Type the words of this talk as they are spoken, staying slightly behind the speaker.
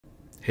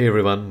Hey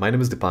everyone, my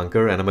name is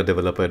Dipankar and I'm a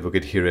developer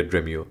advocate here at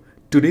Dremio.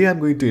 Today I'm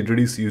going to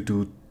introduce you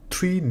to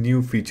 3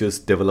 new features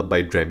developed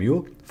by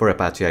Dremio for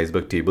Apache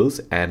Iceberg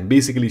tables and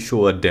basically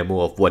show a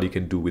demo of what you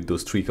can do with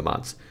those 3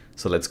 commands.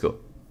 So let's go.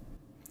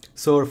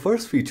 So our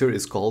first feature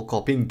is called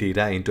copying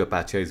data into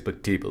Apache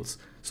Iceberg tables.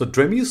 So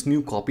Dremio's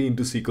new copy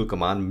into SQL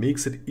command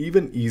makes it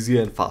even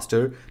easier and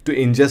faster to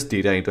ingest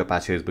data into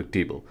Apache Iceberg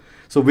table.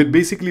 So with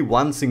basically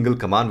one single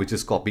command, which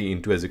is copy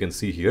into, as you can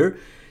see here,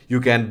 you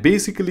can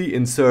basically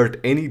insert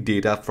any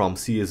data from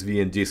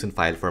CSV and JSON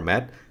file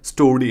format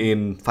stored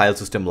in file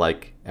system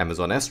like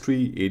Amazon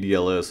S3,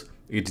 ADLS,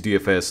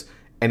 HDFS,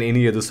 and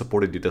any other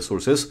supported data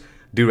sources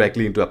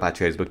directly into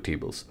Apache Iceberg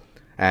tables.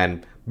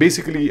 And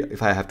basically,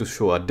 if I have to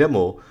show a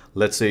demo,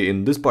 let's say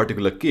in this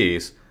particular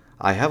case,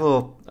 I have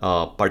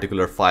a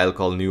particular file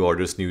called new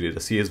orders, new data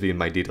CSV in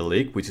my data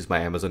lake, which is my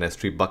Amazon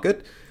S3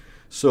 bucket.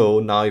 So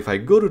now if I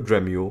go to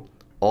Dremio,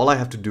 all I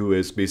have to do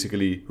is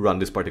basically run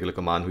this particular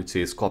command, which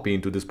says copy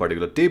into this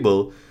particular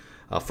table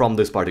from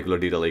this particular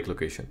data lake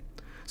location.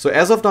 So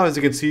as of now, as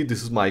you can see,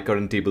 this is my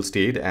current table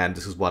state, and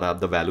this is what are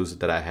the values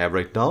that I have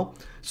right now.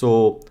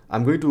 So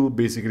I'm going to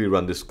basically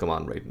run this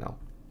command right now.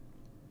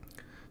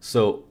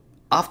 So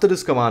after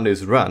this command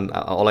is run,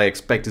 all I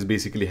expect is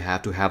basically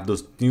have to have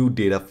those new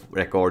data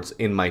records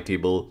in my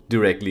table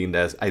directly in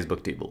the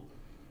Iceberg table.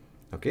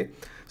 Okay.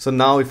 So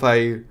now if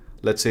I,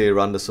 let's say,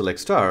 run the select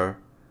star,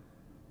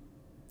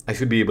 I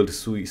should be able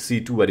to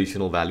see 2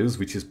 additional values,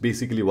 which is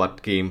basically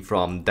what came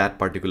from that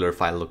particular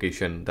file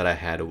location that I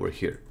had over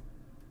here.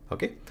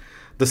 Okay.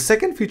 The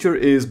second feature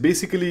is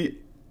basically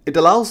it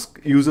allows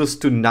users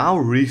to now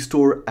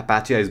restore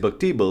Apache Iceberg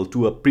table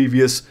to a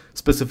previous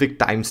specific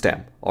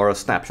timestamp or a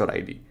snapshot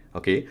ID.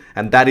 Okay.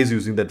 And that is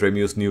using the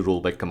Dremio's new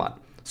rollback command.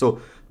 So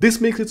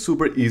this makes it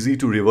super easy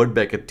to revert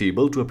back a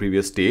table to a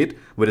previous state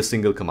with a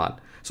single command.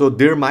 So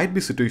there might be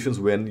situations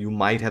when you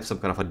might have some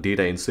kind of a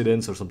data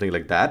incidence or something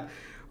like that,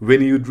 when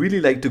you'd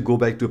really like to go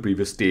back to a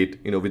previous state,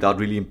 without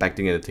really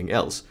impacting anything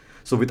else.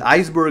 So with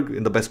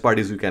Iceberg, the best part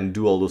is you can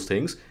do all those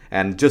things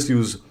and just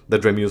use the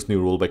Dremio's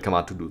new rollback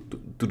command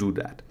to do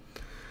that.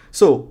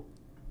 So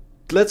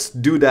let's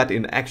do that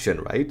in action,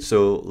 right?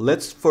 So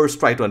let's first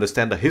try to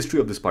understand the history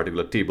of this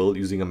particular table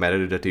using a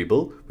metadata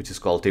table, which is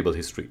called table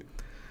history.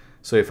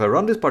 So if I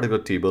run this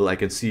particular table, I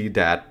can see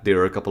that there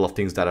are a couple of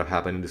things that have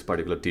happened in this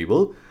particular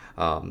table.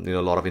 A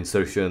lot of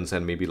insertions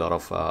and maybe a lot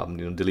of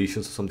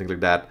deletions or something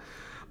like that.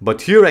 But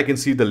here I can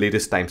see the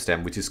latest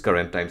timestamp, which is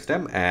current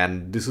timestamp,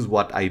 and this is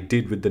what I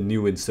did with the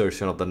new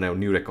insertion of the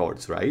new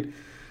records, right?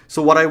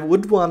 So what I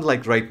would want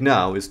like right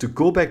now is to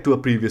go back to a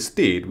previous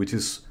state, which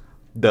is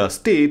the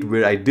state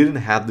where I didn't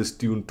have this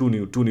two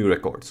new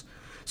records.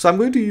 So I'm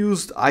going to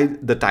use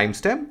the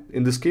timestamp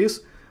in this case,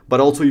 but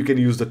also you can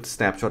use the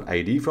snapshot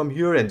ID from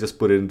here and just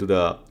put it into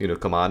the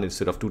command.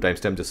 Instead of 2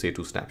 timestamp, just say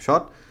 2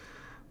 snapshot.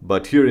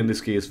 But here in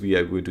this case, we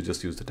are going to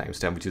just use the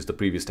timestamp, which is the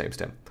previous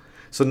timestamp.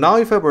 So now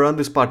if I run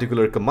this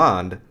particular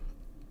command,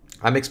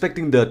 I'm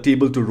expecting the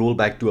table to roll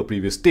back to a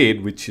previous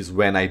state, which is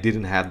when I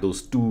didn't have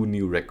those 2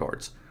 new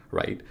records,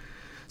 right?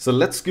 So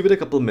let's give it a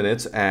couple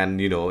minutes, and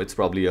it's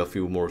probably a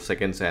few more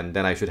seconds, and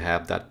then I should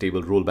have that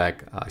table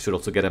rollback. I should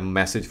also get a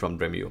message from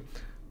Dremio.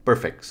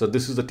 Perfect. So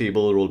this is the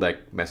table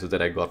rollback message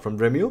that I got from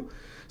Dremio.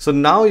 So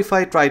now if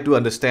I try to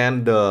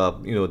understand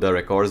the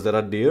records that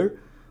are there,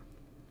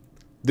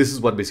 this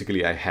is what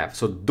basically I have.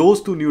 So those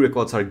 2 new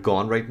records are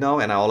gone right now,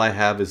 and all I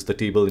have is the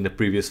table in the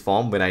previous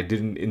form when I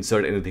didn't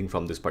insert anything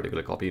from this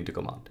particular copy into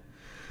command.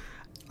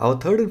 Our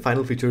third and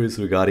final feature is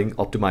regarding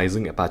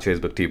optimizing Apache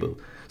Iceberg table.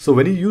 So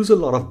when you use a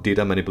lot of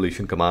data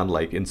manipulation command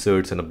like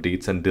inserts and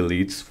updates and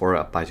deletes for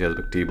Apache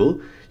Iceberg table,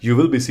 you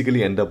will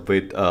basically end up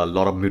with a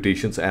lot of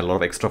mutations and a lot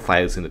of extra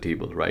files in the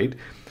table, right?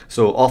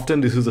 So often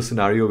this is a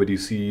scenario where you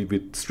see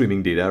with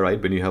streaming data, right?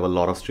 When you have a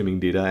lot of streaming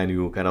data and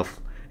you kind of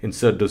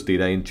insert those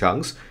data in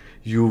chunks,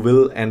 you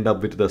will end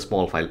up with the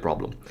small file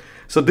problem.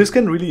 So this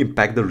can really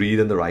impact the read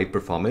and the write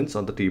performance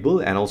on the table,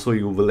 and also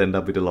you will end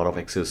up with a lot of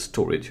excess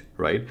storage,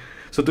 right?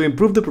 So to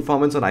improve the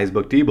performance on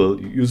Iceberg table,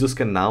 users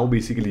can now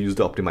basically use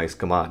the optimize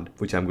command,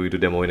 which I'm going to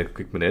demo in a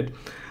quick minute,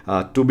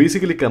 to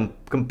basically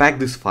compact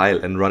this file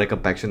and run a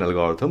compaction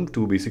algorithm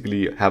to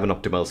basically have an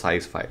optimal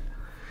size file.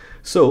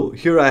 So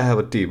here I have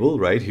a table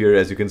right here.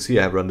 As you can see,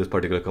 I have run this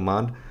particular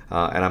command,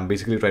 and I'm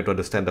basically trying to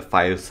understand the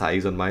file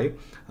size on my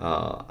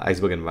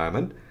Iceberg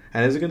environment.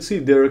 And as you can see,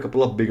 there are a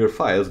couple of bigger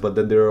files, but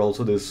then there are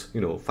also this,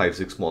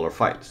 5-6 smaller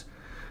files.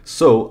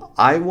 So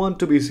I want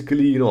to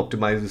basically,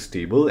 optimize this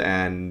table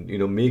and,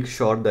 make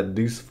sure that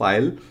this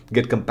file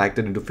get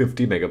compacted into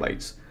 50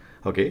 megabytes.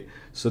 Okay.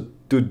 So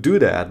to do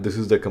that, this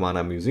is the command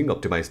I'm using,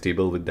 optimize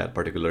table with that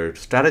particular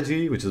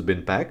strategy, which is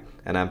bin pack,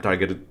 and I'm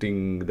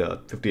targeting the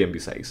 50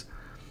 MB size.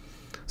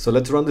 So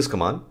let's run this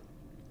command.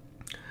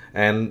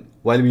 And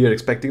while we are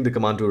expecting the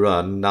command to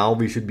run, now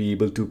we should be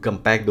able to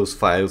compact those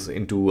files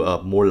into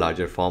a more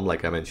larger form,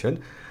 like I mentioned.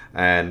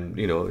 And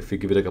if we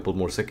give it a couple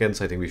more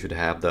seconds, I think we should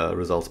have the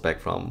results back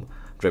from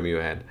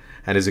Dremio end.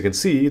 And as you can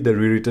see, the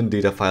rewritten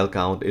data file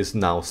count is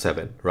now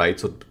 7, right?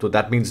 So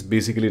that means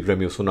basically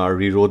Dremio Sonar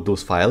rewrote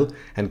those files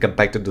and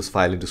compacted this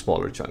file into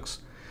smaller chunks.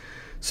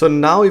 So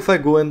now if I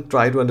go and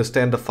try to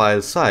understand the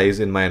file size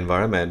in my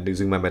environment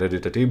using my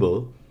metadata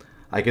table,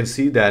 I can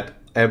see that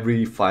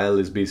every file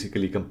is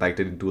basically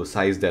compacted into a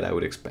size that I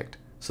would expect.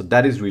 So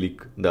that is really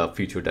the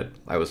feature that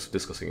I was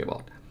discussing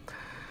about.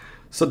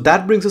 So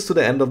that brings us to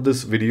the end of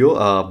this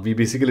video. We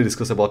basically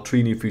discussed about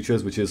 3 new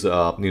features, which is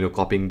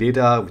copying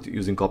data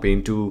using copy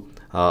into,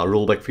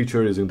 rollback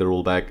feature using the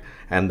rollback,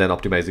 and then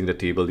optimizing the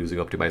table using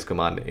optimize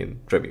command in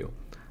Dremio.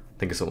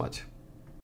 Thank you so much.